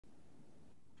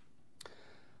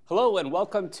Hello and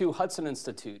welcome to Hudson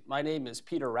Institute. My name is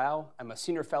Peter Rao. I'm a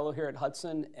senior fellow here at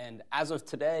Hudson and as of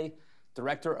today,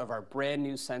 director of our brand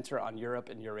new Center on Europe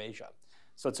and Eurasia.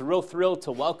 So it's a real thrill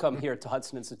to welcome here to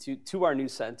Hudson Institute to our new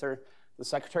center, the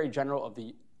Secretary General of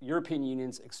the European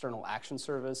Union's External Action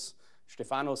Service,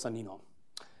 Stefano Sannino.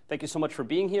 Thank you so much for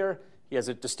being here. He has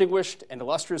a distinguished and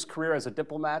illustrious career as a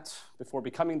diplomat. Before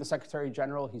becoming the Secretary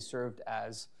General, he served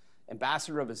as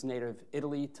ambassador of his native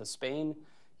Italy to Spain.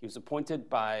 He was appointed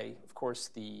by, of course,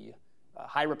 the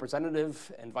High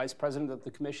Representative and Vice President of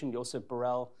the Commission, Josep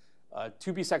Borrell,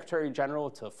 to be Secretary General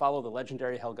to follow the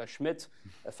legendary Helga Schmidt,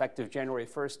 effective January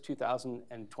 1st,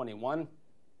 2021.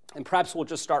 And perhaps we'll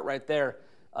just start right there,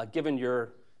 given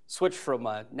your switch from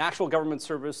national government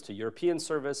service to European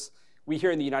service. We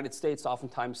here in the United States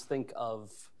oftentimes think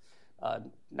of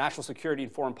national security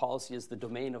and foreign policy as the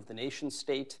domain of the nation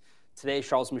state. Today,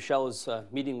 Charles Michel is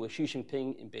meeting with Xi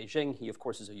Jinping in Beijing. He, of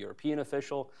course, is a European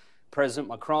official. President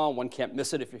Macron, one can't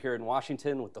miss it if you're here in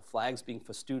Washington with the flags being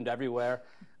festooned everywhere,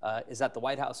 is at the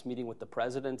White House meeting with the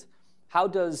president. How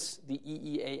does the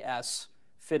EEAS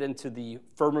fit into the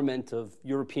firmament of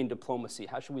European diplomacy?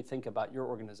 How should we think about your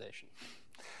organization?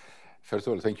 First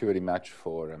of all, thank you very much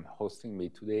for hosting me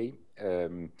today.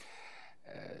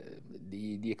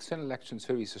 The External Action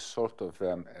Service is sort of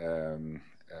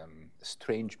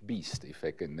strange beast, if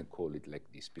I can call it like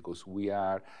this, because we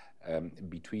are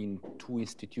between two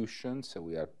institutions. So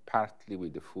we are partly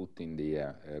with the foot in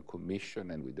the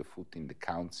Commission and with the foot in the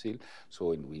Council,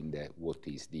 so in what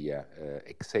is the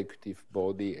executive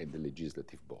body and the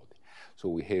legislative body. So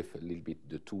we have a little bit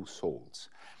the two souls.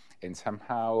 And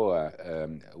somehow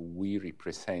we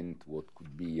represent what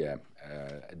could be a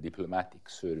diplomatic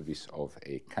service of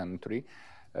a country.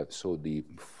 So the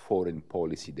foreign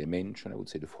policy dimension, I would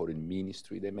say the foreign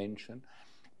ministry dimension,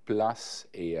 plus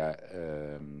a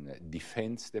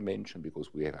defense dimension,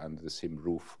 because we have under the same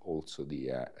roof also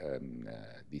the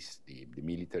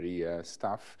military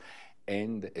stuff,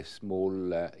 and a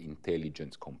small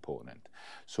intelligence component.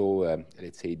 So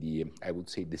let's say I would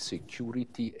say the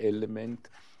security element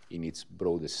in its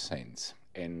broadest sense.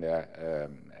 And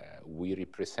we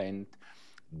represent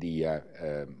the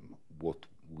what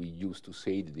we used to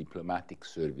say the diplomatic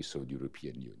service of the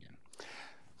European Union.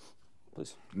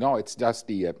 Please. No, it's just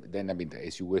then I mean,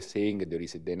 as you were saying, there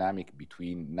is a dynamic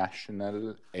between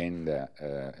national and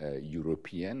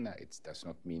European. It does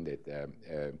not mean that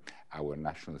our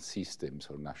national systems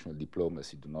or national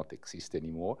diplomacy do not exist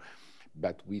anymore,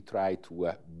 but we try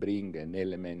to bring an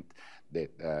element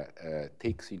that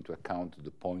takes into account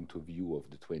the point of view of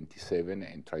the 27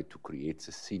 and try to create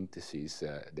a synthesis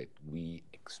that we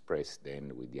express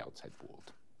then with the outside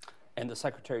world. And the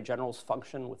Secretary General's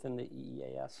function within the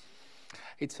EEAS?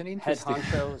 It's an interesting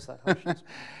head honcho, is that how she's...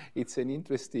 it's an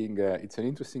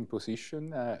interesting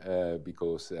position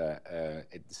because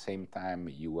at the same time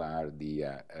you are the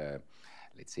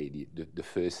let's say the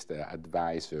first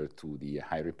advisor to the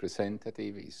High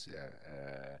Representative.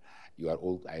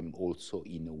 I'm also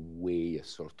in a way a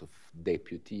sort of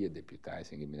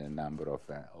deputizing him in a number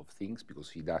of things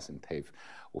because he doesn't have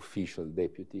official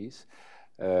deputies.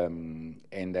 And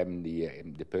I'm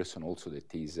the person also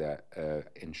that is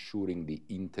ensuring the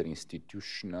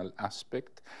interinstitutional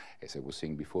aspect. As I was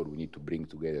saying before, we need to bring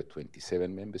together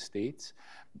 27 member states.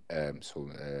 So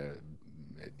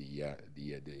the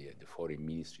foreign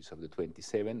ministries of the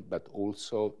 27, but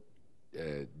also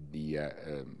the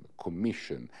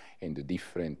Commission and the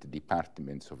different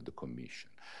departments of the Commission.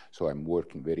 So I'm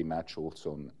working very much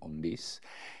also on this.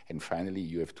 And finally,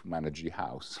 you have to manage the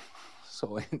house.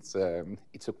 So it's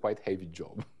a quite heavy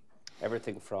job.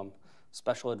 Everything from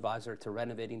special advisor to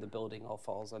renovating the building all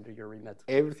falls under your remit.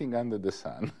 Everything under the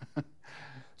sun.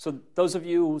 So those of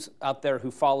you out there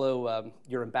who follow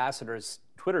your ambassador's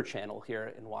Twitter channel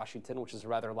here in Washington, which is a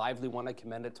rather lively one, I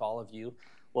commend it to all of you,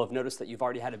 will have noticed that you've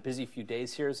already had a busy few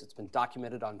days here. It's been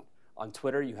documented on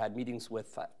Twitter. You had meetings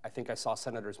with, I think I saw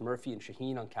Senators Murphy and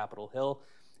Shaheen on Capitol Hill.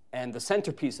 And the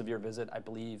centerpiece of your visit, I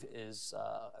believe, is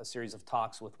a series of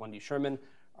talks with Wendy Sherman,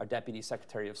 our Deputy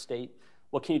Secretary of State.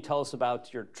 What can you tell us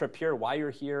about your trip here, why you're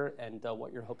here, and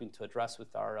what you're hoping to address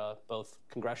with our both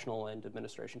congressional and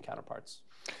administration counterparts?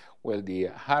 Well, the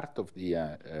heart of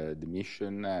the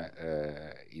mission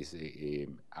is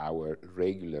our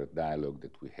regular dialogue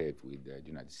that we have with the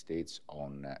United States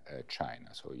on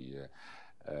China. So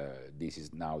this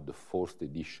is now the fourth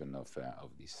edition of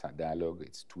this dialogue.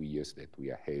 It's 2 years that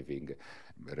we are having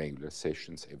regular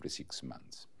sessions every 6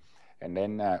 months. And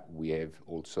then we have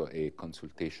also a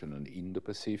consultation on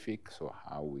Indo-Pacific, so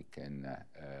how we can,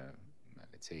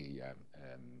 let's say,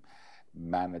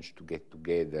 managed to get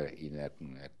together in a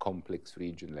complex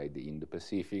region like the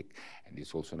Indo-Pacific, and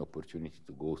it's also an opportunity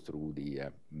to go through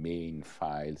the main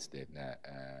files that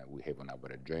we have on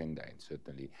our agenda, and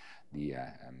certainly the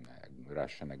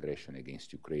Russian aggression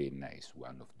against Ukraine is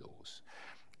one of those.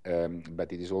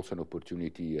 But it is also an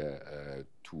opportunity to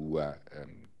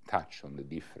touch on the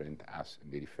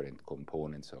different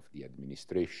components of the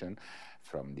administration,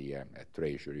 from the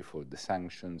Treasury for the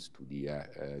sanctions to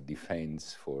the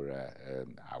defense for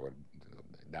our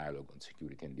dialogue on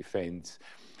security and defense,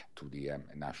 to the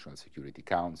National Security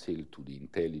Council, to the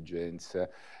intelligence,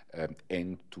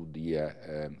 and to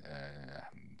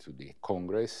the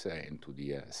Congress and to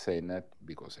the Senate,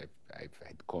 because I've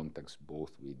had contacts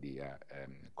both with the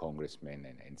congressmen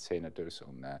and senators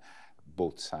on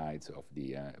both sides of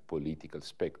the political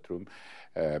spectrum.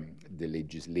 The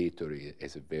legislator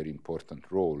has a very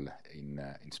important role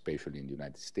especially in the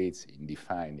United States, in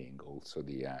defining also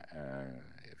the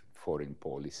foreign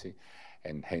policy,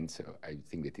 and hence I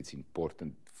think that it's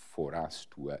important for us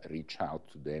to reach out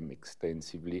to them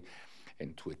extensively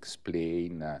and to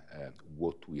explain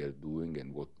what we are doing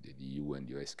and what the EU and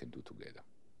the US can do together.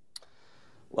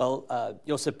 Well,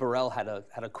 Josep Borrell had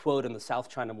a quote in the South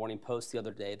China Morning Post the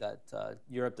other day that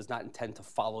Europe does not intend to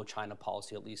follow China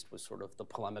policy, at least was sort of the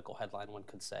polemical headline, one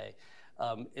could say.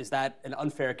 Is that an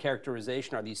unfair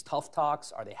characterization? Are these tough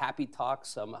talks? Are they happy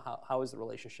talks? How is the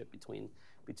relationship between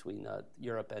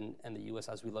Europe and the US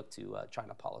as we look to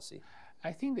China policy?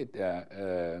 I think that,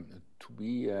 to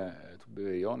be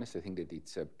very honest, I think that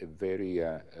it's we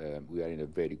are in a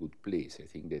very good place. I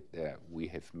think that we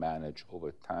have managed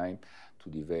over time to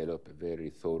develop a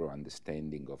very thorough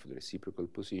understanding of the reciprocal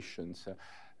positions,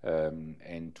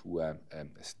 and to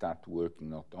start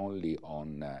working not only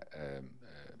on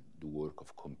the work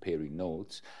of comparing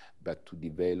notes, but to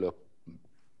develop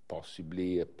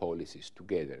possibly policies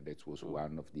together. That was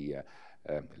one of the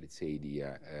let's say the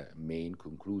main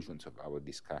conclusions of our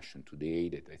discussion today,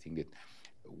 that I think that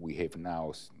we have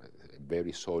now a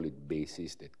very solid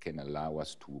basis that can allow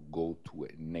us to go to a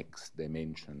next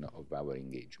dimension of our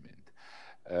engagement.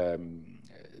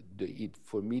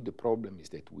 For me, the problem is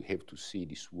that we have to see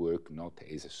this work not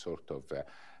as a sort of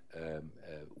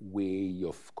way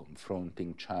of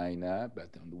confronting China,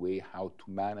 but on the way how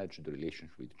to manage the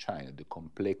relationship with China, the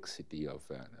complexity of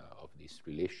this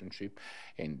relationship.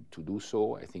 And to do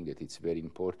so, I think that it's very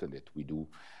important that we do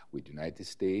with the United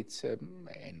States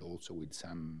and also with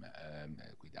some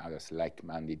with others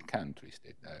like-minded countries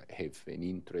that have an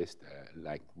interest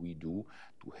like we do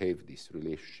to have this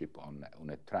relationship on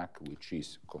a track which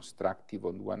is constructive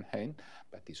on one hand,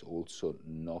 but is also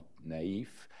not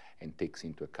naive and takes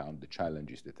into account the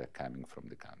challenges that are coming from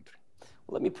the country.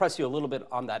 Well, let me press you a little bit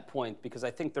on that point, because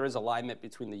I think there is alignment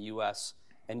between the US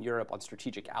and Europe on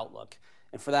strategic outlook.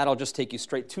 And for that, I'll just take you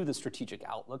straight to the strategic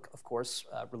outlook, of course,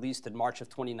 released in March of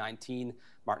 2019,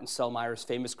 Martin Selmayr's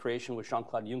famous creation with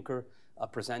Jean-Claude Juncker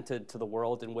presented to the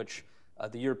world, in which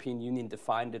the European Union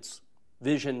defined its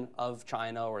vision of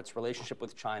China, or its relationship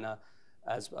with China,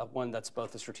 as one that's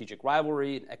both a strategic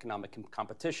rivalry and economic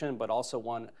competition, but also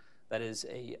one that is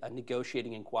a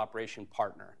negotiating and cooperation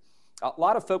partner. A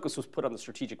lot of focus was put on the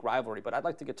strategic rivalry, but I'd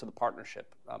like to get to the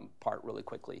partnership part really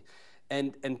quickly.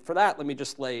 And for that, let me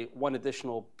just lay one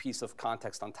additional piece of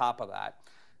context on top of that.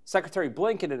 Secretary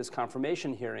Blinken, in his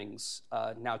confirmation hearings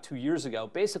now 2 years ago,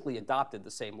 basically adopted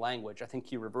the same language. I think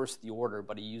he reversed the order,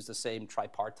 but he used the same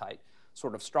tripartite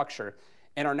sort of structure.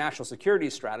 And our national security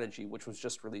strategy, which was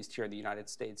just released here in the United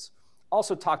States,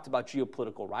 also talked about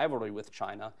geopolitical rivalry with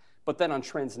China, but then on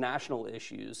transnational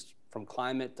issues, from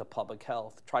climate to public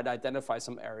health, tried to identify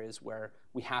some areas where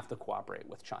we have to cooperate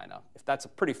with China. If that's a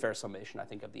pretty fair summation, I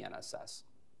think, of the NSS.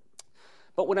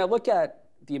 But when I look at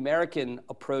the American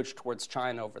approach towards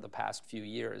China over the past few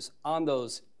years on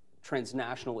those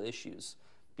transnational issues,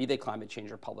 be they climate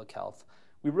change or public health,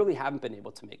 we really haven't been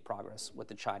able to make progress with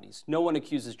the Chinese. No one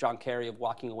accuses John Kerry of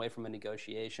walking away from a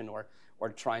negotiation or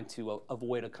trying to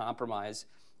avoid a compromise,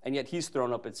 and yet he's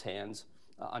thrown up his hands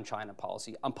on China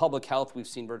policy. On public health, we've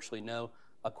seen virtually no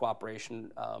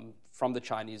cooperation from the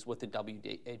Chinese with the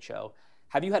WHO.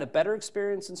 Have you had a better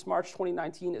experience since March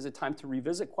 2019? Is it time to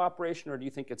revisit cooperation, or do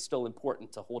you think it's still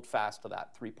important to hold fast to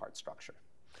that three-part structure?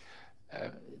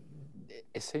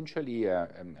 Essentially,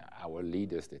 our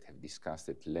leaders that have discussed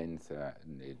at length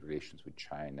the relations with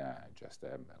China just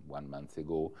 1 month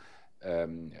ago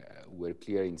were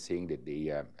clear in saying that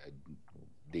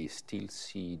they still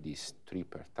see this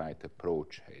tripartite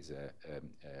approach as a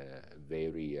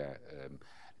very, let's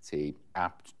say,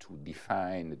 apt to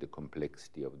define the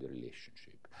complexity of the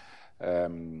relationship.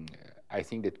 I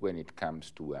think that when it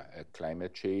comes to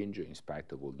climate change, in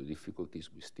spite of all the difficulties,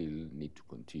 we still need to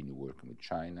continue working with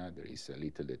China. There is a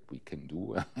little that we can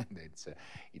do.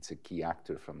 It's a key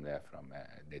actor from that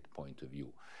point of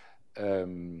view.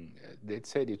 That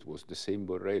said, it was the same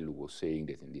Borrell who was saying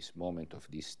that in this moment of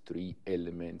these three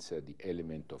elements, the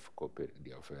element of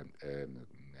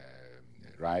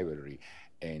rivalry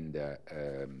and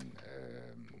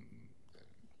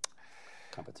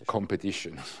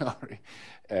competition sorry,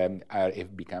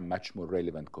 have become much more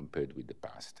relevant compared with the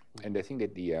past. Mm-hmm. And I think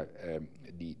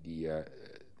that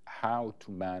how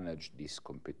to manage this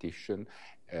competition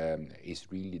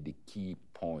is really the key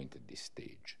point at this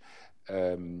stage.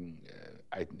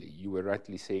 You were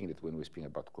rightly saying that when we speak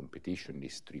about competition,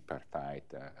 this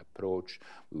tripartite approach,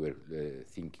 we were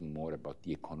thinking more about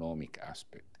the economic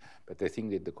aspect. But I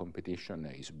think that the competition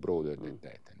is broader than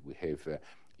that. And we have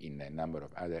in a number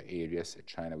of other areas,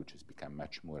 China, which has become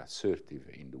much more assertive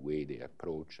in the way they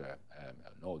approach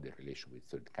the relation with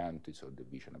third countries, or the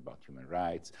vision about human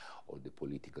rights, or the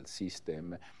political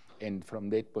system. And from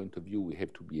that point of view, we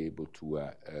have to be able to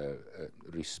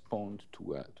respond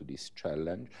to this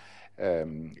challenge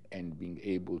and being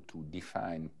able to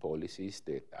define policies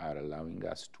that are allowing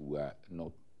us to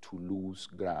not to lose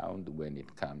ground when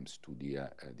it comes to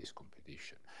this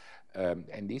competition.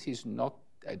 And this is not,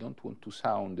 I don't want to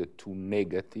sound too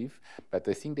negative, but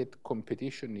I think that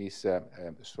competition is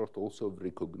sort also of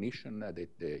recognition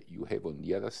that you have on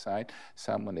the other side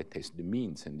someone that has the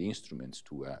means and the instruments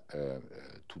to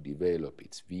develop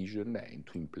its vision and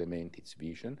to implement its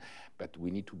vision, but we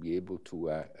need to be able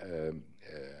to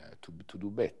do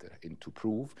better and to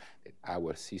prove that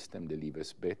our system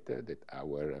delivers better, that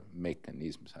our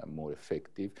mechanisms are more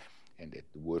effective, and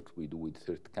that the work we do with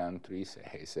third countries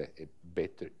has a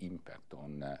better impact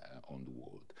on the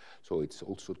world. So it's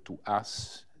also to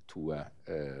us to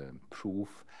prove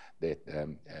that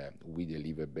we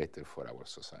deliver better for our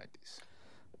societies.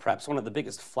 Perhaps one of the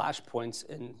biggest flashpoints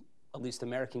in at least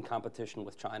American competition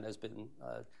with China has been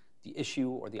the issue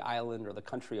or the island or the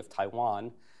country of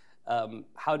Taiwan.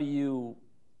 How do you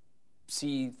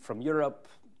see from Europe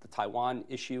the Taiwan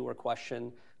issue or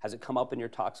question? Has it come up in your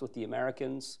talks with the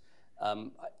Americans?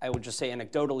 I would just say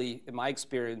anecdotally, in my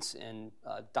experience in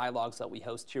dialogues that we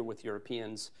host here with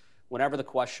Europeans, whenever the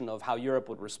question of how Europe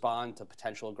would respond to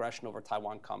potential aggression over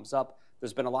Taiwan comes up,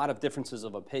 there's been a lot of differences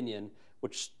of opinion,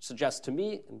 which suggests to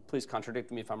me, and please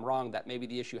contradict me if I'm wrong, that maybe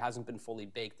the issue hasn't been fully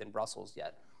baked in Brussels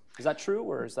yet. Is that true,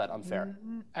 or is that unfair?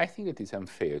 I think it is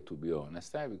unfair, to be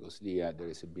honest, because there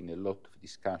has been a lot of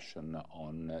discussion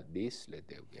on this that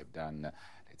we have done,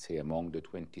 let's say, among the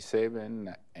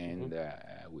 27, and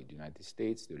with the United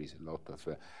States, there is a lot of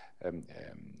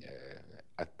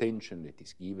attention that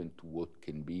is given to what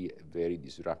can be a very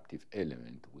disruptive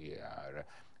element. We are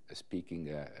speaking,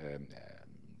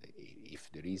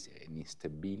 if there is an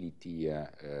instability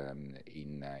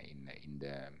in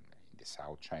the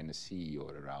South China Sea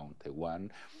or around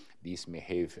Taiwan, this may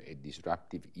have a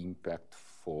disruptive impact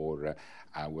for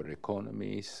our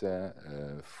economies,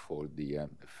 for the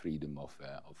freedom of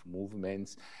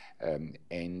movements,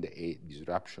 and a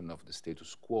disruption of the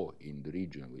status quo in the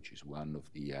region, which is one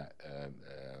of the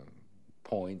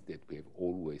points that we have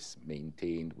always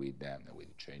maintained with the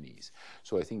Chinese.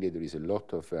 So I think that there is a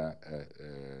lot of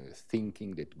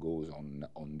thinking that goes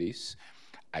on this.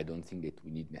 I don't think that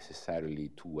we need necessarily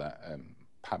to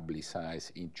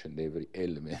publicize each and every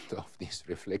element of this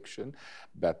reflection,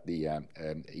 but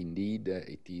indeed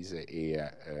it is a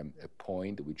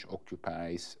point which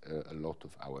occupies a lot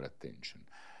of our attention,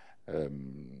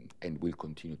 and will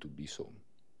continue to be so.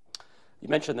 You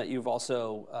mentioned that you've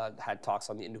also had talks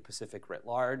on the Indo-Pacific writ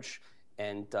large,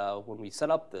 and when we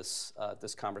set up this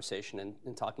conversation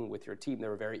and talking with your team, they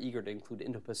were very eager to include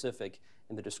Indo-Pacific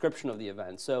in the description of the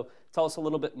event. So tell us a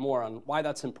little bit more on why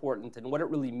that's important and what it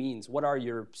really means. What are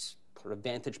your sort of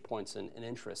vantage points and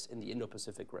interests in the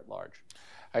Indo-Pacific writ large?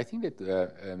 I think that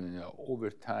over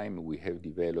time we have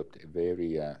developed a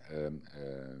very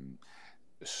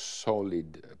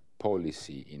solid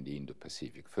policy in the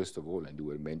Indo-Pacific. First of all, and you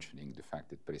were mentioning the fact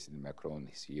that President Macron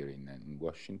is here in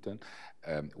Washington,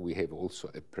 we have also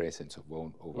a presence of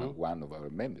one of our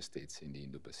member states in the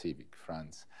Indo-Pacific,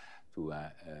 France, to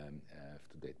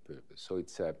that purpose. So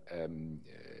it's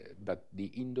but the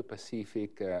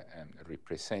Indo-Pacific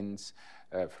represents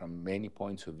from many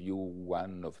points of view,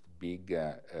 one of the big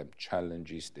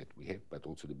challenges that we have, but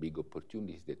also the big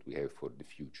opportunities that we have for the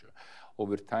future.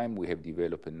 Over time, we have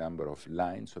developed a number of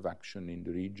lines of action in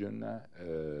the region,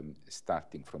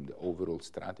 starting from the overall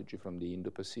strategy from the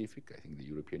Indo-Pacific. I think the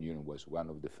European Union was one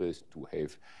of the first to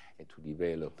have and to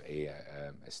develop a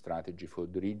strategy for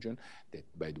the region. That,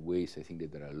 by the way, I think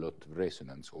that there are a lot of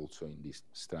resonance also in this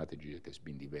strategy that has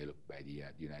been developed by the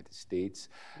United States.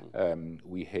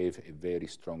 We have a very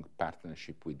strong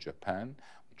partnership with Japan,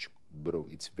 which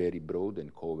it's very broad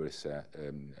and covers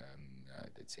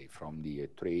let's say from the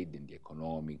trade and the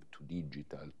economic to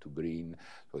digital to green.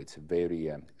 So it's a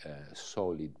very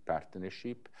solid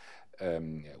partnership.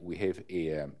 We have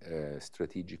a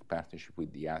strategic partnership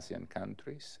with the ASEAN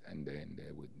countries and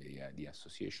with the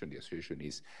association. The association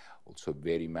is also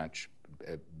very much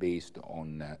based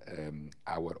on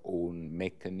our own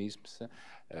mechanisms.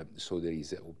 So there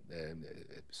is a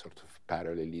sort of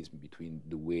parallelism between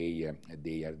the way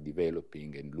they are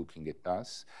developing and looking at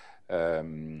us.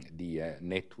 The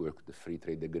network, the free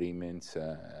trade agreements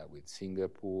with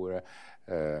Singapore,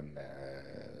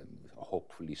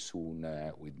 hopefully soon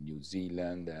with New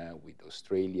Zealand, with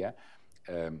Australia.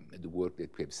 The work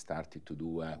that we have started to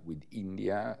do with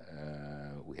India,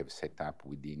 we have set up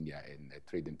with India a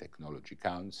Trade and Technology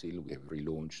Council. We have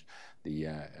relaunched the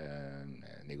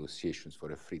negotiations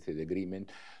for a free trade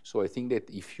agreement. So I think that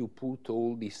if you put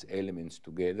all these elements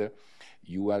together,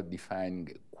 you are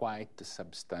defining quite a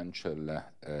substantial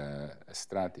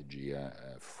strategy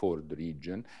for the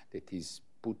region that is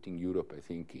putting Europe, I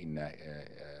think, in an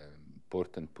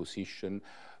important position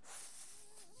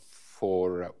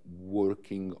for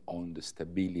working on the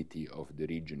stability of the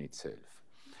region itself.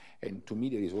 And to me,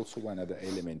 there is also one other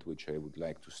element which I would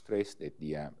like to stress, that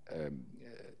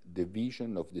the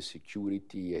vision of the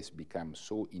security has become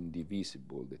so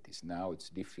indivisible that it's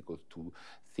difficult to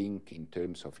think in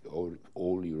terms of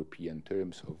all European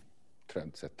terms of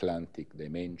transatlantic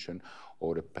dimension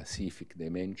or a Pacific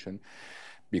dimension,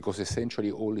 because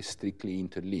essentially all is strictly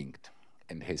interlinked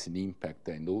and has an impact,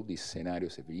 and all these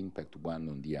scenarios have impact one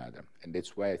on the other. And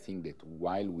that's why I think that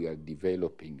while we are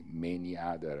developing many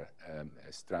other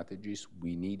strategies,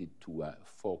 we needed to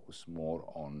focus more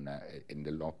on, and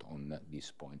a lot on this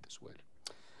point as well.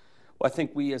 Well, I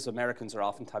think we as Americans are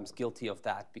oftentimes guilty of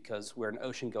that because we're an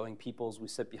ocean-going peoples. We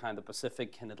sit behind the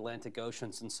Pacific and Atlantic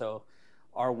Oceans, and so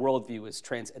our worldview is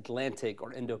transatlantic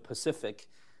or Indo-Pacific.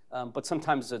 But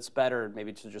sometimes it's better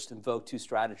maybe to just invoke two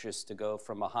strategists to go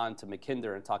from Mahan to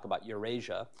Mackinder and talk about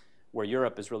Eurasia, where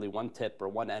Europe is really one tip or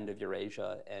one end of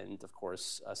Eurasia, and of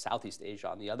course Southeast Asia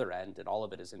on the other end, and all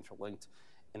of it is interlinked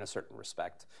in a certain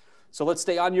respect. So let's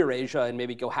stay on Eurasia and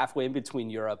maybe go halfway in between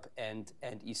Europe and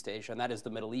East Asia, and that is the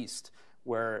Middle East,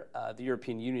 where the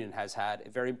European Union has had a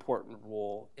very important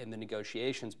role in the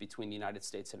negotiations between the United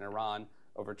States and Iran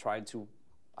over trying to,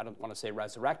 I don't want to say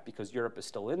resurrect because Europe is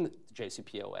still in the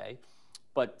JCPOA,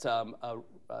 but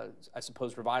I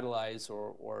suppose revitalize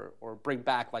or bring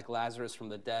back like Lazarus from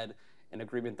the dead an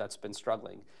agreement that's been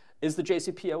struggling. Is the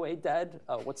JCPOA dead?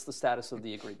 What's the status of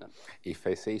the agreement? If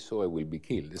I say so, I will be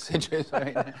killed.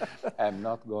 I'm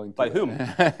not going to. By whom?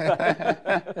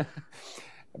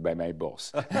 By my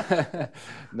boss.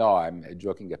 No, I'm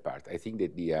joking apart. I think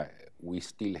that we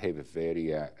still have a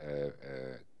very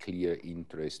clear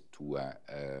interest to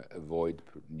avoid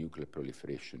nuclear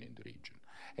proliferation in the region.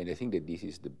 And I think that this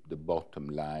is the bottom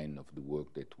line of the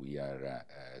work that we are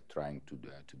trying to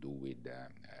do with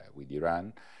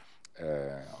Iran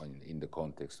in the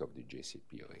context of the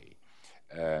JCPOA.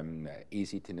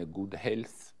 Is it in a good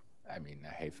health? I mean,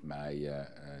 I have my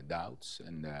doubts,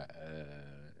 and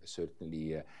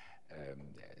certainly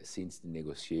since the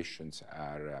negotiations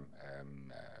are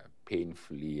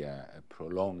painfully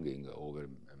prolonging over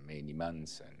many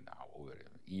months and over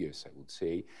years, I would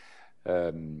say,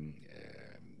 at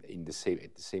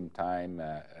the same time,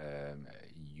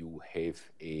 you have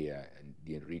the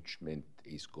enrichment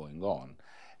is going on,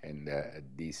 and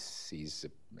this is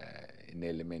an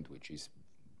element which is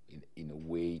in a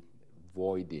way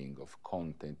voiding of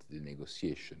content the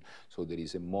negotiation. So there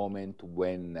is a moment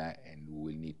when, and we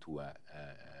will need to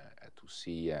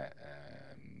see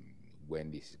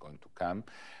when this is going to come,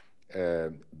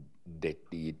 that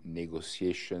the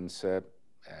negotiations,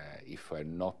 if we're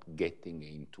not getting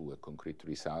into a concrete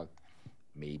result,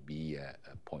 may be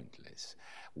pointless.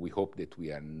 We hope that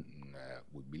we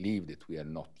believe that we are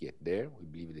not yet there. We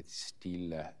believe that it's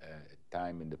still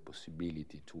time and the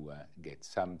possibility to get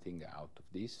something out of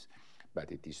this, but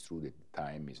it is true that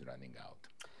time is running out.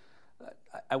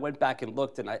 I went back and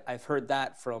looked, and I've heard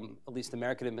that from at least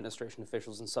American administration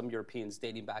officials and some Europeans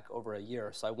dating back over a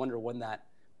year. So I wonder when that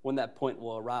when that point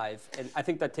will arrive. And I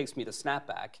think that takes me to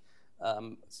snapback.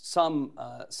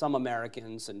 Some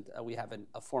Americans, and we have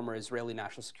a former Israeli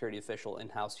national security official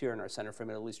in-house here in our Center for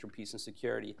Middle Eastern Peace and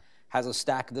Security, has a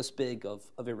stack this big of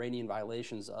Iranian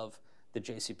violations of the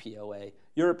JCPOA.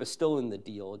 Europe is still in the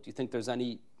deal. Do you think there's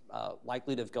any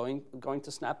likelihood of going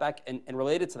to snapback? And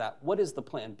related to that, what is the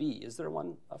plan B? Is there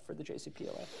one for the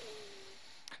JCPOA?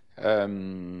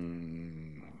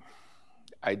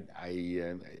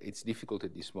 It's difficult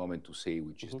at this moment to say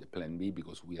which is the plan B,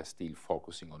 because we are still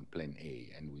focusing on plan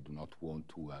A, and we do not want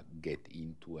to get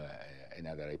into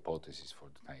another hypothesis for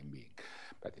the time being.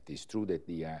 But it is true that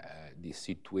the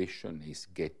situation is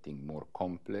getting more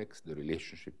complex. The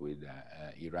relationship with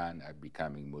Iran are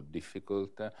becoming more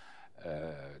difficult.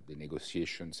 The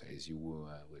negotiations, as you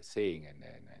were saying, and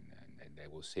I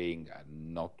was saying, are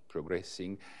not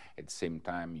progressing. At the same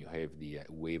time, you have the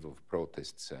wave of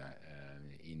protests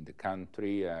in the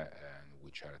country,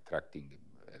 which are attracting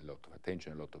a lot of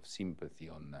attention, a lot of sympathy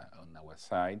on our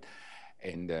side.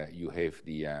 And you have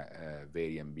the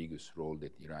very ambiguous role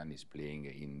that Iran is playing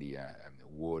in the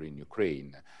war in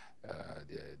Ukraine.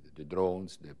 The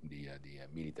drones, the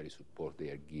military support they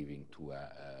are giving to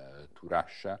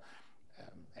Russia,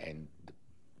 and the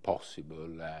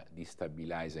possible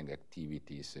destabilizing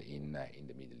activities in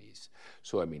the Middle East.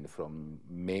 So, I mean, from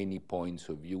many points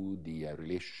of view, the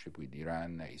relationship with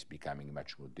Iran is becoming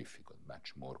much more difficult,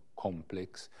 much more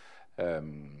complex.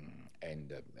 And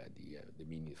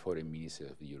the foreign minister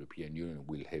of the European Union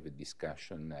will have a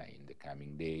discussion in the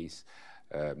coming days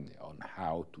on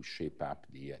how to shape up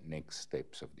the next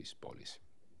steps of this policy.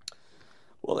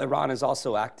 Well, Iran is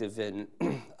also active in,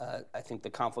 I think, the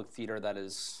conflict theater that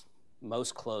is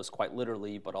most close, quite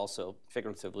literally, but also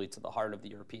figuratively, to the heart of the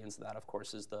Europeans. That, of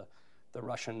course, is the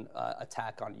Russian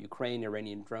attack on Ukraine.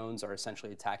 Iranian drones are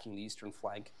essentially attacking the eastern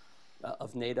flank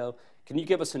of NATO. Can you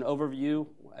give us an overview,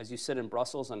 as you sit in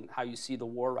Brussels, on how you see the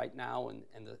war right now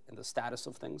and the status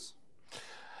of things?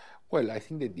 Well, I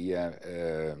think that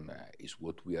is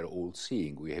what we are all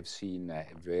seeing. We have seen a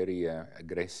very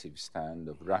aggressive stand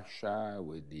of Russia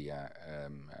with the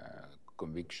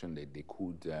conviction that they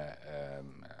could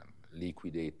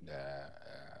liquidate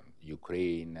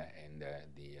Ukraine and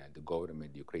the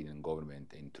government, the Ukrainian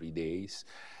government, in 3 days.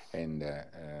 And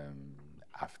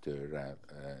after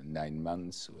 9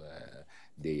 months,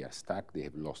 they are stuck. They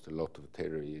have lost a lot of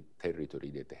territory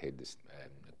that they had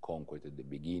conquered at the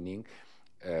beginning.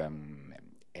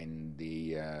 And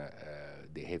they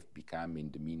have become,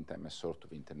 in the meantime, a sort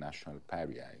of international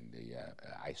pariah, and they are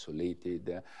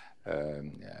isolated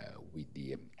with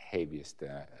the heaviest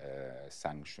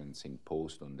sanctions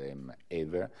imposed on them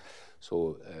ever.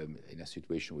 So in a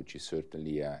situation which is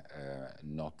certainly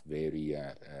not very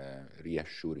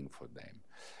reassuring for them.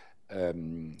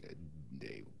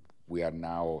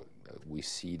 We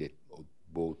see that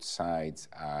both sides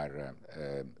are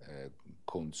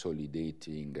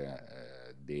consolidating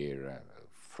their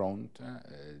front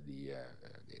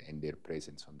and their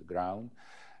presence on the ground.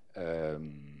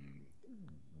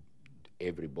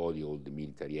 Everybody, all the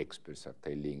military experts, are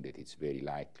telling that it's very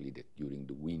likely that during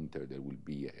the winter there will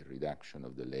be a reduction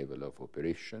of the level of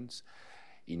operations.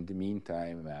 In the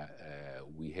meantime,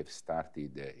 we have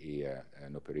started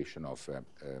an operation of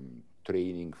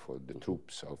training for the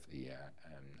troops of the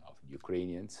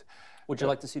Ukrainians. Would you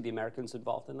like to see the Americans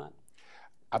involved in that?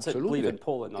 Absolutely. I believe in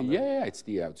Poland. Yeah,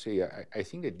 I would say I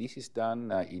think that this is done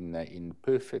in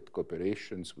perfect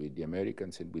cooperations with the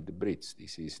Americans and with the Brits.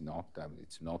 This is not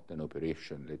it's not an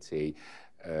operation, let's say,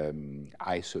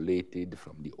 isolated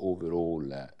from the overall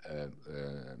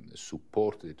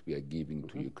support that we are giving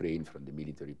to Ukraine from the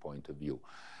military point of view.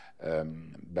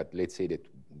 But let's say that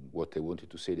what I wanted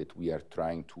to say, that we are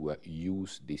trying to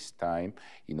use this time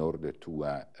in order to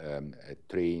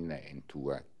train and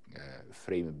to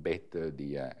frame better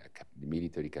the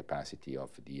military capacity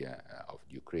of the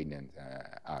Ukrainian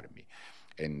army,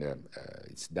 and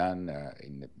it's done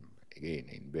again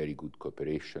in very good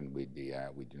cooperation with the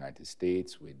United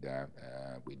States, with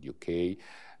UK.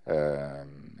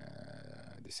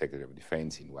 The Secretary of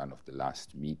Defense, in one of the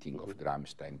last meetings of the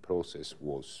Ramstein process,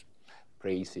 was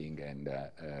praising and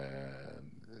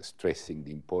stressing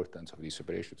the importance of this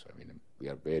operation. So, I mean, we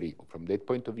are very, from that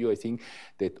point of view, I think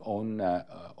that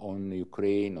on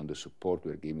Ukraine, on the support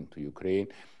we are giving to Ukraine,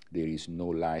 there is no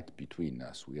light between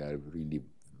us. We are really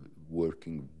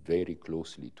working very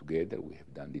closely together. We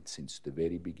have done it since the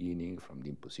very beginning, from the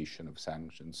imposition of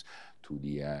sanctions to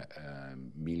the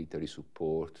military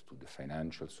support, to the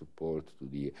financial support, to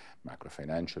the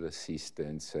macro-financial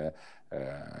assistance, to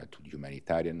the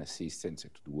humanitarian assistance,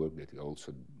 and to the work that we are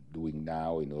also doing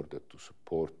now in order to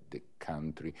support the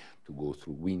country to go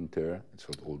through winter, and so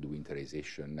all the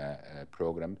winterization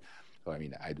program. So, I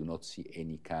mean, I do not see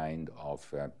any kind of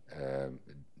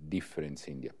difference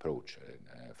in the approach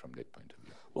from that point of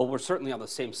view. Well, we're certainly on the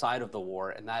same side of the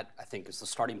war, and that, I think, is the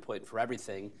starting point for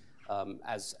everything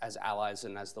as allies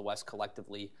and as the West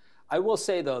collectively. I will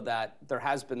say, though, that there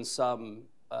has been some,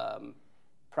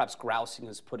 perhaps grousing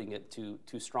is putting it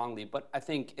too strongly, but I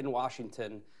think in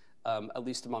Washington, at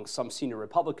least among some senior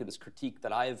Republicans, critique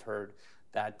that I have heard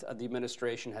that the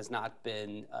administration has not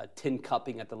been tin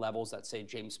cupping at the levels that, say,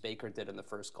 James Baker did in the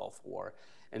first Gulf War.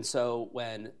 And so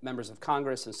when members of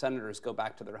Congress and senators go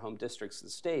back to their home districts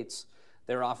and states,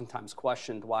 they're oftentimes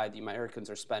questioned why the Americans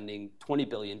are spending $20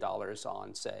 billion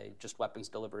on, say, just weapons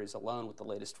deliveries alone with the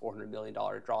latest $400 million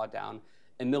drawdown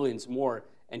and millions more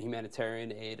in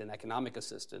humanitarian aid and economic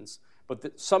assistance.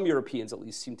 But some Europeans, at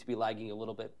least, seem to be lagging a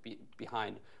little bit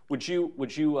behind. Well, I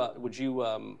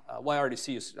already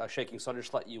see you shaking, so I'll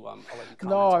just let you, I'll let you comment.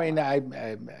 No, I mean,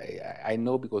 I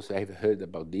know because I've heard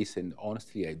about this, and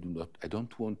honestly, I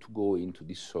don't want to go into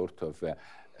this sort of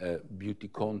beauty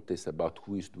contest about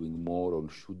who is doing more or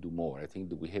should do more. I think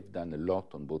that we have done a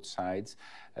lot on both sides.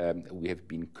 We have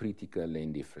been critical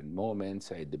in different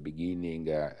moments. At the beginning,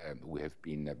 we have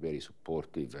been very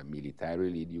supportive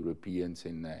militarily, the Europeans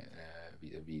and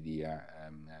vis-a-vis the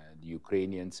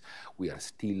Ukrainians. We are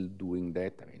still doing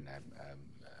that. I mean,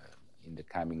 in the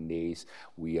coming days,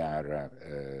 we are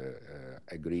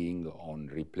agreeing on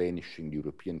replenishing the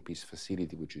European Peace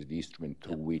Facility, which is the instrument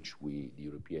through which the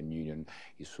European Union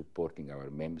is supporting our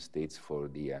member states for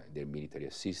their military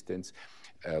assistance.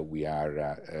 We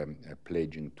are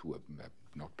pledging to,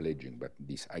 not pledging, but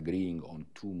agreeing on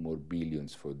 2 more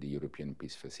billions for the European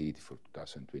Peace Facility for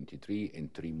 2023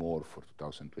 and 3 more for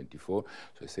 2024.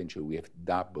 So essentially, we have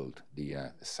doubled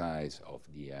the size of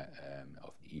the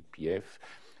EPF.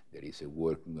 There is a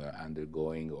work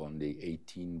undergoing on the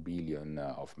 18 billion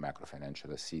of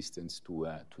macro-financial assistance to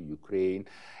Ukraine,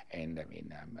 and I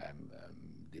mean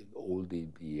all the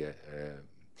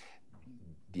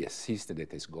assistance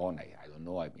that has gone. I don't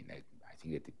know. I mean, I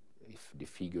think that if the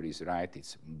figure is right,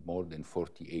 it's more than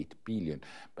 48 billion.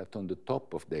 But on the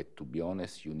top of that, to be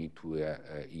honest, you need to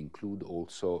include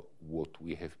also what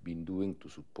we have been doing to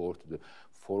support the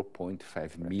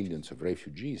 4.5 million of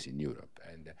refugees in Europe,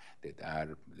 and that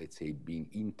are, let's say, being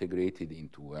integrated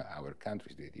into our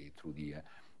countries through the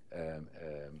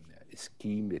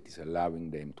scheme that is allowing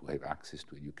them to have access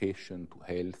to education, to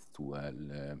health, to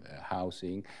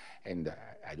housing. And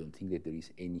I don't think that there is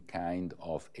any kind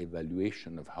of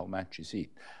evaluation of how much is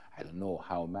it. I don't know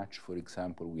how much, for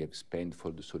example, we have spent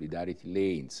for the solidarity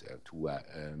lanes to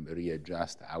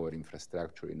readjust our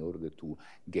infrastructure in order to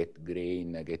get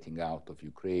grain getting out of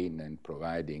Ukraine and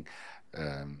providing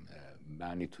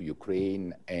money to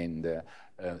Ukraine and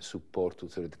support to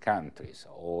third countries,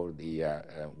 or the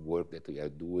work that we are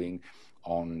doing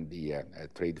on the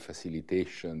trade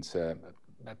facilitations.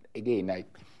 But again,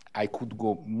 I could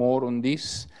go more on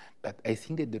this, but I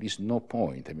think that there is no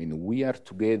point. I mean, we are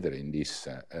together in this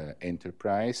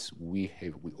enterprise. We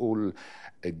all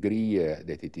agree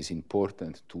that it is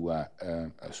important to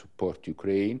support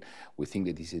Ukraine. We think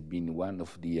that this has been one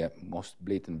of the most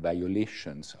blatant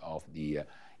violations of the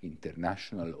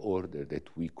international order that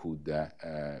we could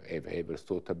have ever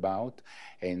thought about.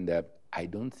 And I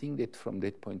don't think that from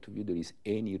that point of view there is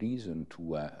any reason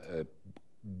to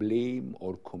blame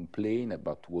or complain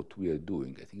about what we are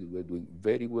doing. I think we are doing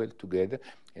very well together,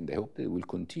 and I hope that we will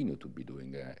continue to be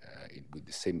doing it with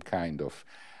the same kind of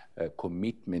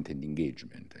commitment and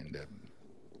engagement. And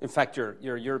in fact,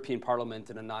 your European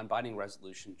Parliament in a non-binding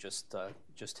resolution just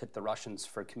hit the Russians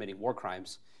for committing war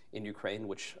crimes in Ukraine,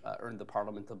 which earned the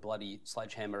Parliament a bloody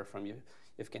sledgehammer from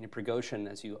Yevgeny Prigozhin,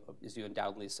 as you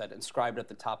undoubtedly said, inscribed at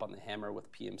the top on the hammer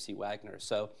with PMC Wagner.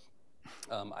 So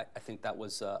I think that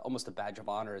was almost a badge of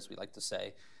honor, as we like to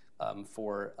say,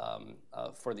 for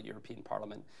the European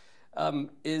Parliament.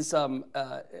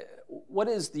 What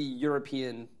is the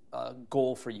European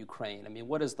goal for Ukraine? I mean,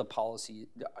 what is the policy?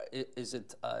 Is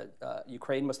it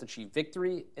Ukraine must achieve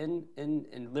victory in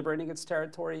liberating its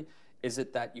territory? Is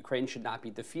it that Ukraine should not be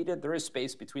defeated? There is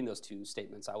space between those two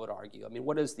statements, I would argue. I mean,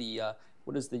 what is the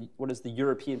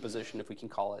European position, if we can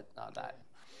call it that?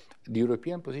 The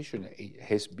European position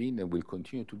has been and will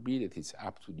continue to be that it's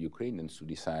up to the Ukrainians to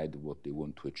decide what they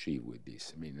want to achieve with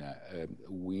this. I mean,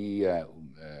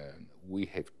 we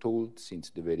have told since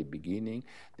the very beginning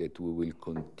that we will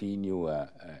continue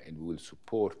and we will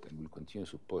support and will continue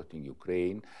supporting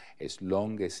Ukraine as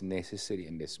long as necessary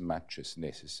and as much as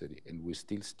necessary, and we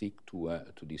still stick to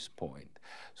this point.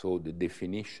 So the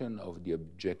definition of the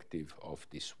objective of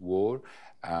this war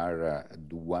are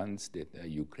the ones that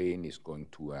Ukraine is going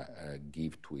to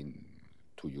give to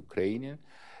Ukrainian,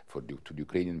 to the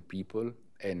Ukrainian people,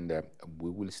 and we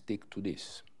will stick to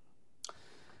this.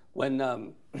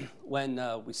 When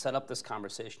we set up this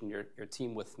conversation, your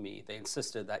team with me, they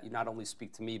insisted that you not only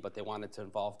speak to me, but they wanted to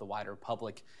involve the wider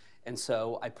public. And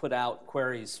so I put out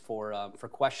queries for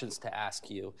questions to ask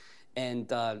you.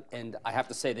 And I have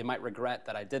to say, they might regret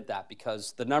that I did that,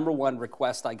 because the #1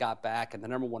 request I got back and the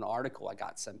 #1 article I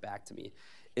got sent back to me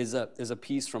is a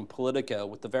piece from Politico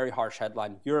with the very harsh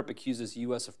headline: "Europe accuses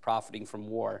U.S. of profiting from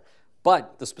war."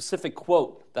 But the specific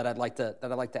quote that I'd like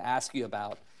to ask you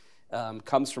about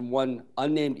comes from one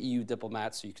unnamed EU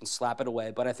diplomat, so you can slap it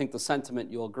away. But I think the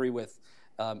sentiment you'll agree with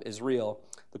is real.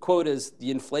 The quote is,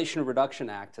 "The Inflation Reduction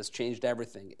Act has changed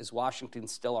everything. Is Washington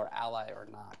still our ally or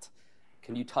not?"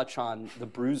 Can you touch on the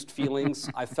bruised feelings?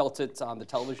 I felt it on the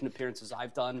television appearances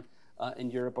I've done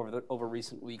in Europe over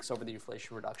recent weeks over the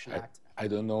Inflation Reduction Act. I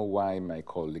don't know why my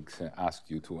colleagues asked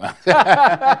you to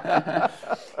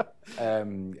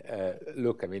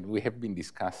look, I mean, we have been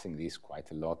discussing this quite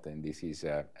a lot, and this is,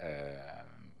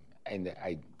 and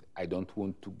I don't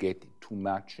want to get too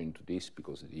much into this,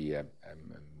 because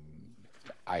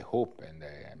I hope and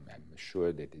I'm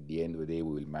sure that at the end of the day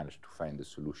we will manage to find a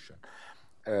solution.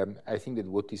 I think that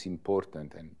what is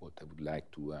important, and what I would like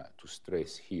to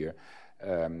stress here,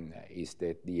 is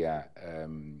that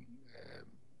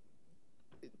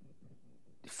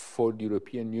for the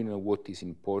European Union, what is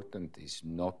important is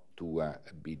not to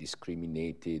be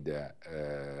discriminated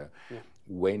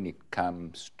when it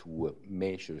comes to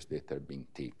measures that are being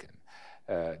taken.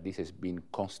 This has been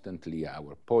constantly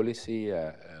our policy.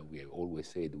 We have always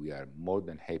said we are more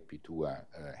than happy to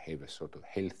have a sort of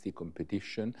healthy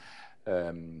competition. We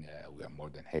are more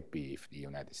than happy if the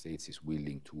United States is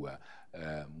willing to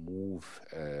move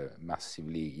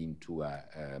massively into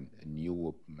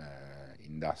new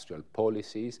industrial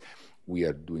policies. We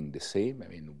are doing the same. I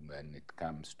mean, when it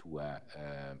comes to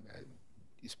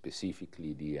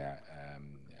specifically the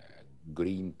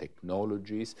green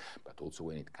technologies, but also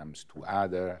when it comes to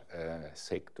other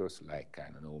sectors like, I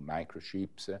don't know,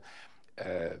 microchips.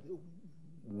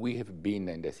 We have been,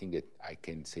 and I think that I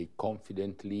can say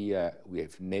confidently, we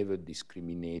have never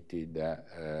discriminated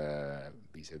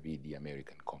vis-à-vis the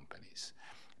American companies.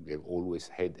 We have always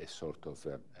had a sort of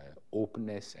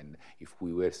openness, and if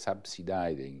we were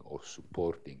subsidizing or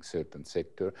supporting certain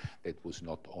sector, that was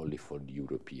not only for the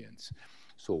Europeans.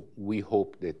 So we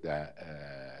hope that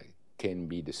can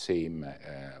be the same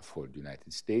for the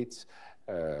United States.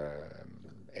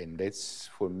 And that's,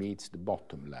 for me, it's the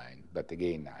bottom line. But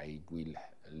again, I will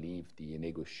leave the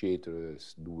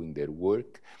negotiators doing their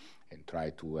work and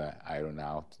try to iron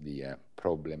out the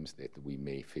problems that we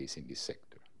may face in this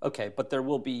sector. Okay, but there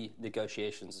will be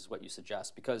negotiations, is what you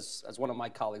suggest, because as one of my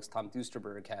colleagues, Tom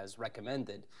Duesterberg, has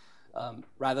recommended,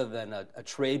 rather than a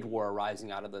trade war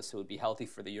arising out of this, it would be healthy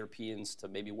for the Europeans to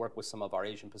maybe work with some of our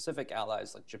Asian Pacific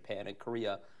allies like Japan and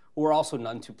Korea, who are also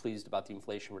none too pleased about the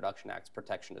Inflation Reduction Act's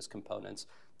protectionist components,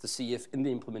 to see if in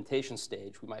the implementation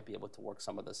stage we might be able to work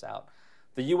some of this out.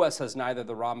 The U.S. has neither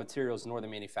the raw materials nor the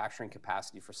manufacturing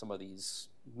capacity for some of these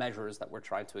measures that we're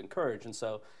trying to encourage. And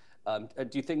so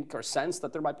do you think or sense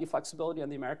that there might be flexibility on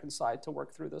the American side to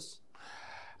work through this?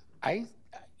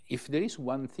 If there is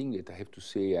one thing that I have to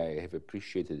say I have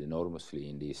appreciated enormously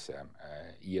in these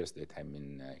years that I'm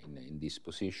in this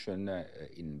position,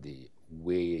 in the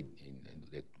way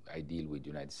that I deal with the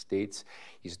United States,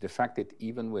 is the fact that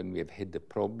even when we have had the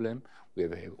problem, we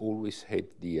have always had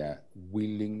the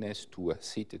willingness to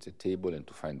sit at the table and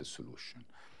to find a solution.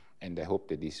 And I hope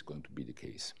that this is going to be the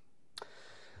case.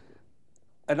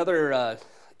 Another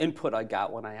input I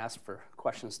got when I asked for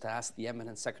questions to ask the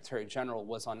eminent Secretary General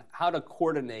was on how to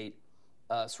coordinate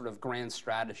sort of grand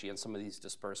strategy on some of these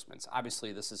disbursements.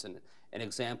 Obviously, this is an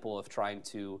example of trying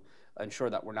to ensure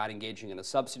that we're not engaging in a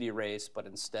subsidy race, but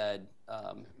instead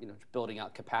building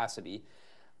out capacity.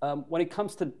 When it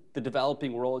comes to the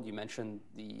developing world, you mentioned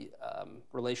the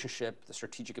relationship, the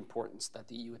strategic importance that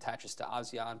the EU attaches to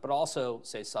ASEAN, but also,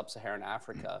 say, sub-Saharan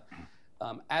Africa.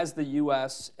 As the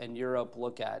U.S. and Europe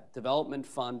look at development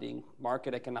funding,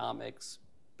 market economics,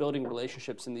 building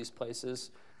relationships in these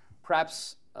places,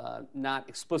 perhaps not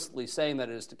explicitly saying that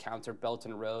it is to counter Belt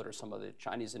and Road or some of the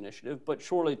Chinese initiative, but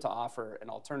surely to offer an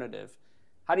alternative.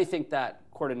 How do you think that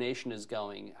coordination is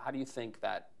going? How do you think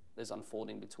that is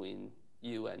unfolding between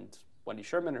you and Wendy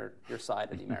Sherman, or your side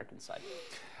and the American side?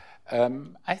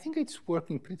 I think it's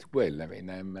working pretty well. I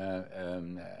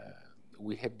mean,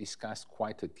 we have discussed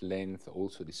quite at length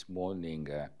also this morning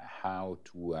how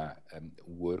to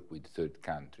work with third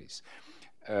countries.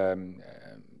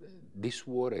 This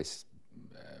war has,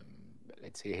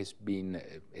 let's say, has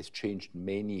changed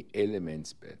many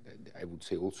elements, but I would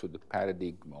say also the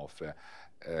paradigm of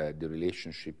the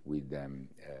relationship with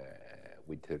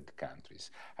third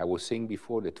countries. I was saying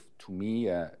before that to me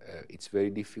it's very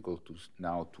difficult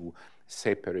now to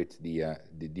separate the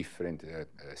different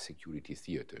security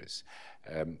theaters.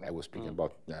 I was speaking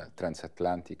about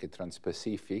Transatlantic and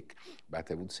Trans-Pacific, but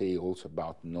I would say also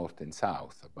about North and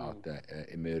South, about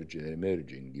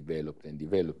emerging, developed and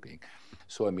developing.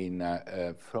 So I mean,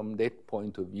 from that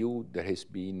point of view, there has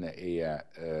been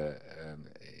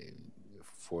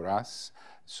for us,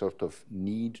 sort of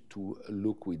need to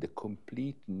look with a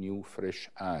complete new, fresh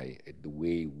eye at the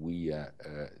way we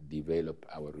develop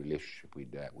our relationship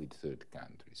with third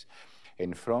countries.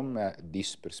 And from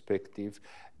this perspective,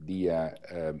 the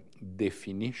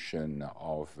definition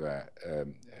of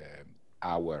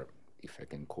our, if I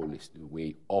can call this the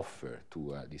way, offer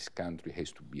to this country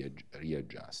has to be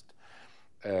readjusted.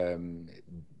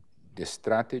 The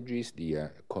strategies, the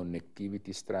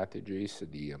connectivity strategies,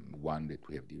 the one that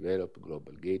we have developed,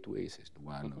 global gateways, is the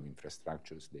one of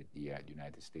infrastructures that the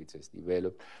United States has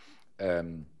developed,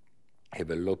 have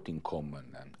a lot in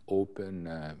common, open,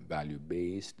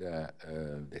 value-based,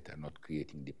 that are not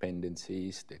creating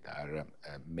dependencies, that are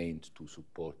meant to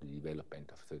support the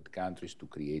development of third countries, to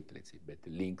create, let's say, better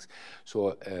links.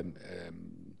 So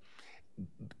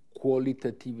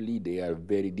qualitatively, they are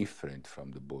very different from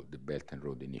the Belt and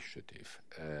Road Initiative.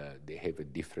 They have a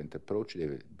different approach.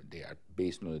 They are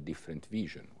based on a different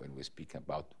vision when we speak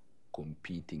about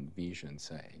competing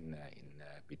visions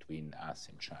between us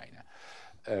and China.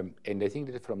 And I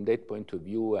think that from that point of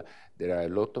view, there are a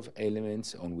lot of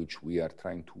elements on which we are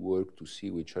trying to work to see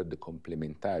which are the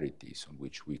complementarities on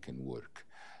which we can work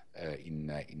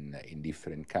in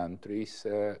different countries.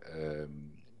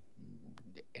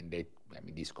 And that, I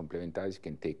mean, these complementarities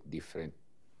can take different,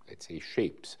 let's say,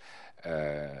 shapes.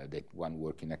 That one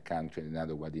work in a country and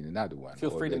another one in another one.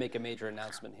 Feel free to make a major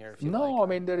announcement here if you like. No, I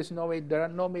mean, there are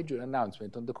no major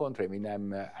announcements. On the contrary, I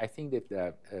mean, I think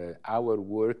that our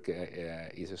work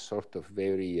is a sort of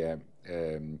very, I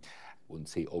wouldn't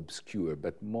say obscure,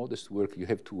 but modest work. You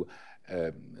have to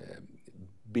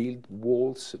build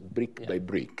walls brick by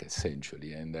brick,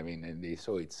 essentially. And I mean,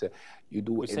 so it's you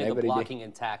do. We say the blocking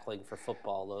and tackling for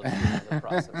football, those the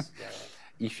process. Yeah.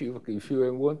 If you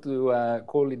want to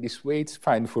call it this way, it's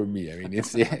fine for me. I mean,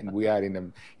 it's and we are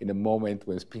in a moment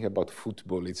when speaking about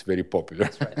football, it's very popular.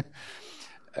 That's right.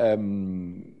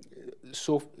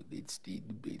 So it's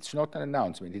not an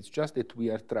announcement. It's just that we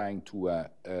are trying to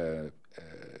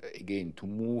again to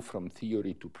move from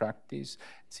theory to practice,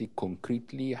 see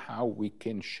concretely how we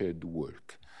can share the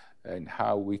work and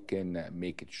how we can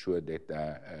make it sure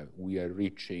that we are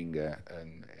reaching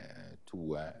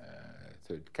to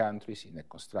third countries in a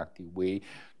constructive way,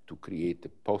 to create a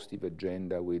positive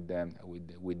agenda with them,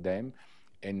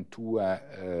 and to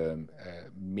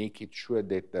make it sure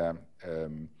that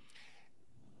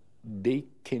they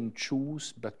can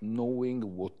choose, but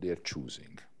knowing what they're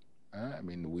choosing. I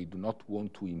mean, we do not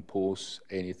want to impose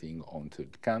anything on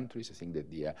third countries. I think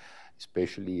that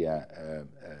especially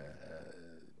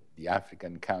the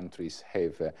African countries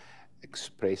have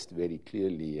expressed very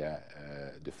clearly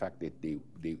the fact that they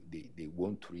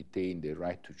want to retain the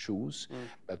right to choose,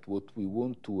 but what we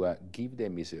want to give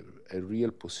them is a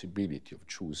real possibility of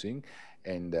choosing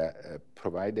and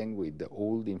provide them with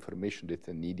all the information that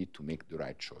are needed to make the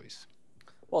right choice.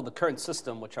 Well, the current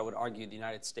system, which I would argue the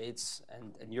United States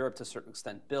and Europe to a certain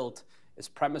extent built, is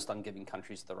premised on giving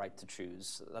countries the right to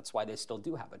choose. That's why they still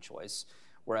do have a choice.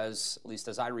 Whereas, at least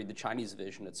as I read the Chinese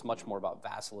vision, it's much more about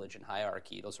vassalage and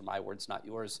hierarchy. Those are my words, not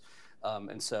yours.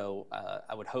 And so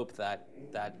I would hope that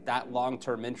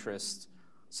long-term interest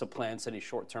supplants any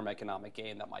short-term economic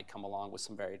gain that might come along with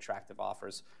some very attractive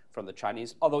offers from the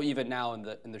Chinese. Although even now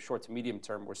in the short to medium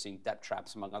term, we're seeing debt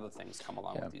traps, among other things, come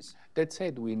along with these. That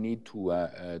said, we need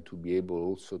to be able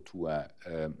also to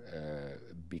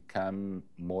become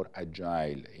more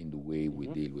agile in the way we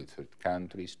deal with third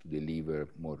countries, to deliver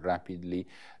more rapidly,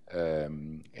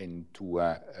 and to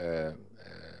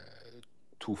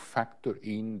factor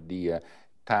in the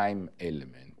time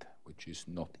element, which is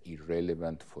not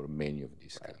irrelevant for many of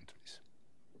these countries.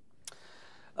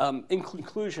 In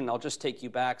conclusion, I'll just take you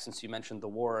back, since you mentioned the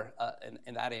war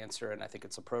in that answer, and I think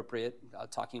it's appropriate,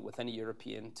 talking with any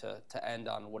European to end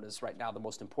on what is right now the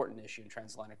most important issue in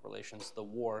transatlantic relations, the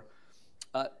war.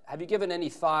 Have you given any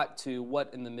thought to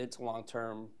what in the mid to long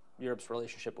term Europe's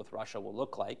relationship with Russia will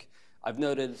look like? I've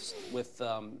noticed with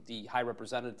the High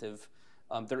Representative,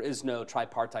 there is no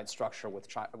tripartite structure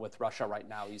with Russia right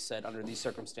now. He said under these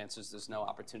circumstances, there's no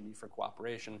opportunity for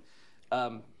cooperation.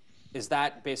 Is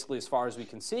that basically as far as we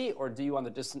can see, or do you on the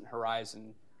distant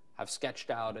horizon have sketched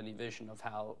out any vision of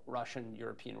how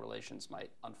Russian-European relations might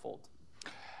unfold?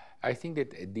 I think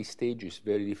that at this stage it's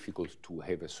very difficult to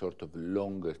have a sort of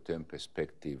longer-term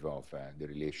perspective of the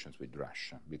relations with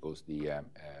Russia, because the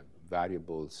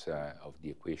variables of the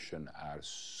equation are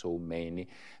so many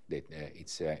that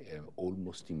it's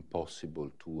almost impossible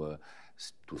to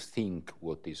think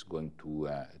what is going to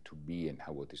be and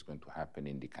what is going to happen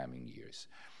in the coming years.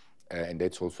 And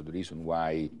that's also the reason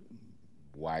why,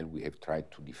 while we have tried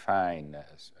to define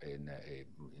in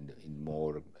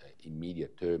more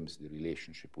immediate terms the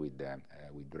relationship with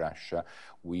Russia,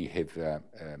 we have,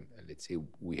 let's say,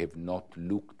 we have not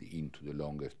looked into the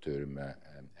longer term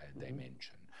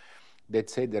dimension. That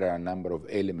said, there are a number of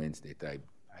elements that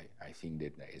I think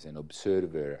that as an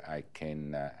observer I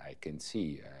can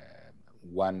see.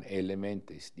 One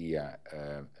element is the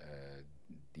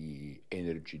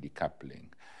energy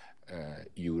decoupling.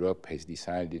 Europe has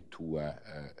decided to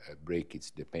break its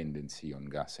dependency on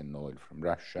gas and oil from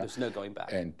Russia. There's no going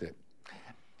back. And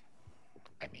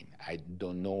I mean, I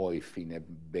don't know if in a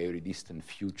very distant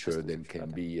future there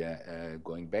can be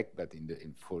going back, but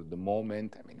for the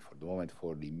moment,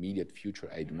 for the immediate future,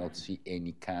 I do not see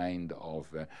any kind of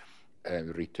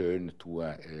return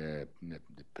to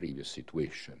the previous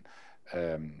situation.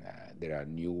 There are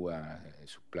new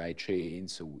supply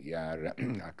chains, so we are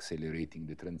accelerating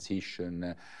the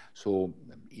transition. So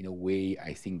in a way,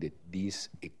 I think that this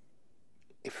is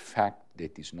a fact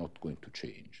that is not going to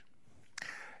change.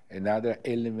 Another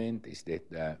element is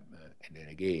that, and then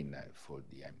again,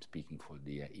 I'm speaking for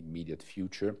the immediate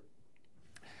future,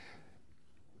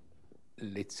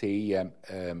 let's say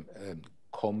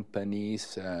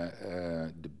companies,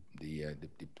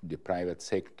 the private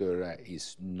sector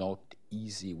is not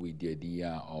easy with the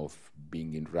idea of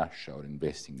being in Russia or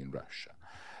investing in Russia.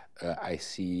 I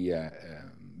see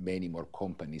many more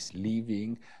companies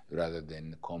leaving rather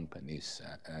than companies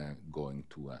going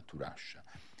to Russia.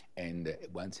 And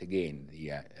once again,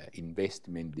 the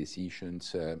investment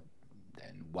decisions,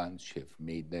 then once you have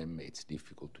made them, it's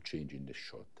difficult to change in the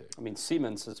short term. I mean,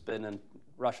 Siemens has been in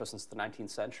Russia since the 19th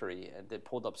century, and they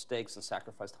pulled up stakes and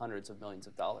sacrificed hundreds of millions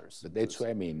of dollars. But that's what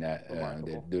I mean.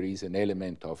 There is an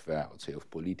element of, I would say,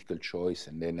 of political choice,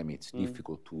 and then it's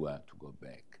difficult to go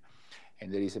back.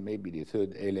 And there is maybe the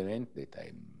third element that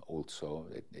I'm also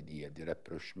the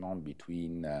rapprochement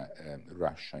between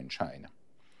Russia and China,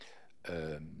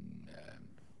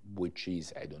 which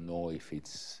is, I don't know if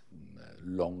it's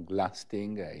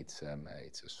long-lasting. It's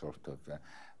a sort of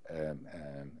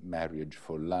marriage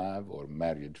for love or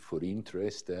marriage for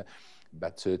interest,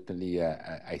 but certainly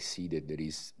I see that there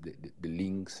is the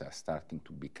links are starting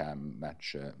to become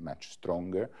much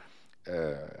stronger.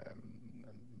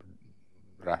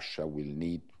 Russia will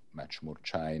need much more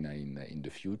China in the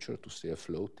future to stay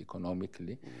afloat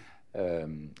economically,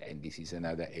 and this is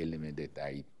another element that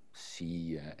I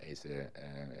see as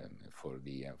for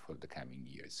the coming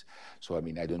years. So I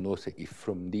mean, I don't know if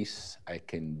from this I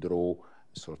can draw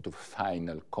sort of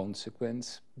final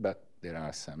consequence, but there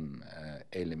are some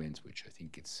elements which I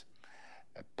think it's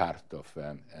a part of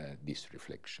this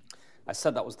reflection. I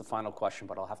said that was the final question,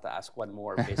 but I'll have to ask one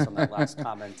more based on that last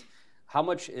comment. How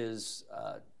much is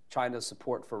China's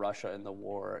support for Russia in the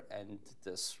war and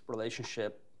this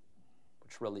relationship,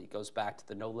 which really goes back to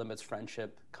the no limits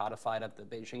friendship codified at the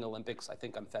Beijing Olympics, I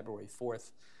think on February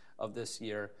 4th of this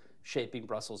year, shaping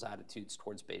Brussels' attitudes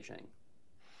towards Beijing?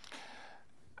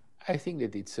 I think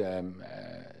that it's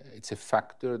a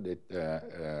factor that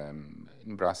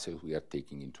in Brussels we are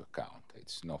taking into account.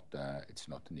 It's not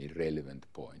an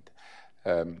irrelevant point.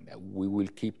 We will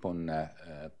keep on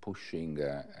pushing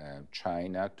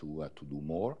China to do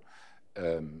more.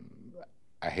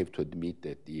 I have to admit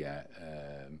that the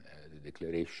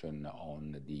declaration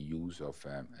on the use of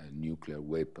nuclear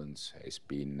weapons has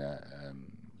been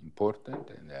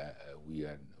important, and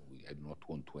I do not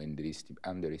want to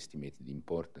underestimate the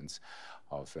importance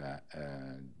of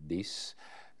this,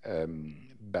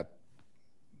 but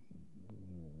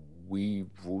we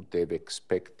would have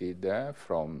expected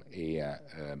from a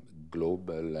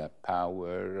global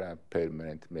power,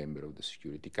 permanent member of the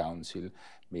Security Council,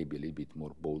 maybe a little bit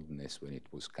more boldness when it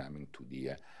was coming to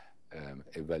the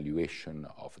evaluation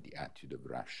of the attitude of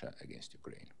Russia against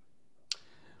Ukraine.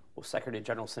 Well, Secretary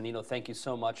General Sannino, thank you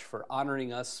so much for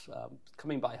honoring us,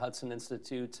 coming by Hudson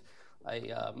Institute.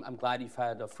 I'm glad you've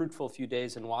had a fruitful few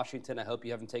days in Washington. I hope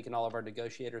you haven't taken all of our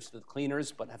negotiators to the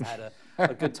cleaners, but have had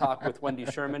a good talk with Wendy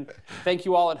Sherman. Thank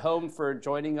you all at home for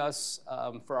joining us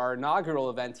for our inaugural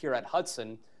event here at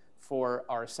Hudson for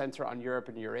our Center on Europe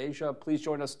and Eurasia. Please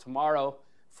join us tomorrow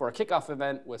for a kickoff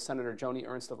event with Senator Joni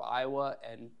Ernst of Iowa,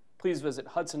 and please visit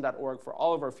hudson.org for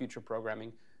all of our future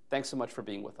programming. Thanks so much for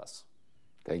being with us.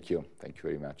 Thank you. Thank you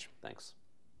very much. Thanks.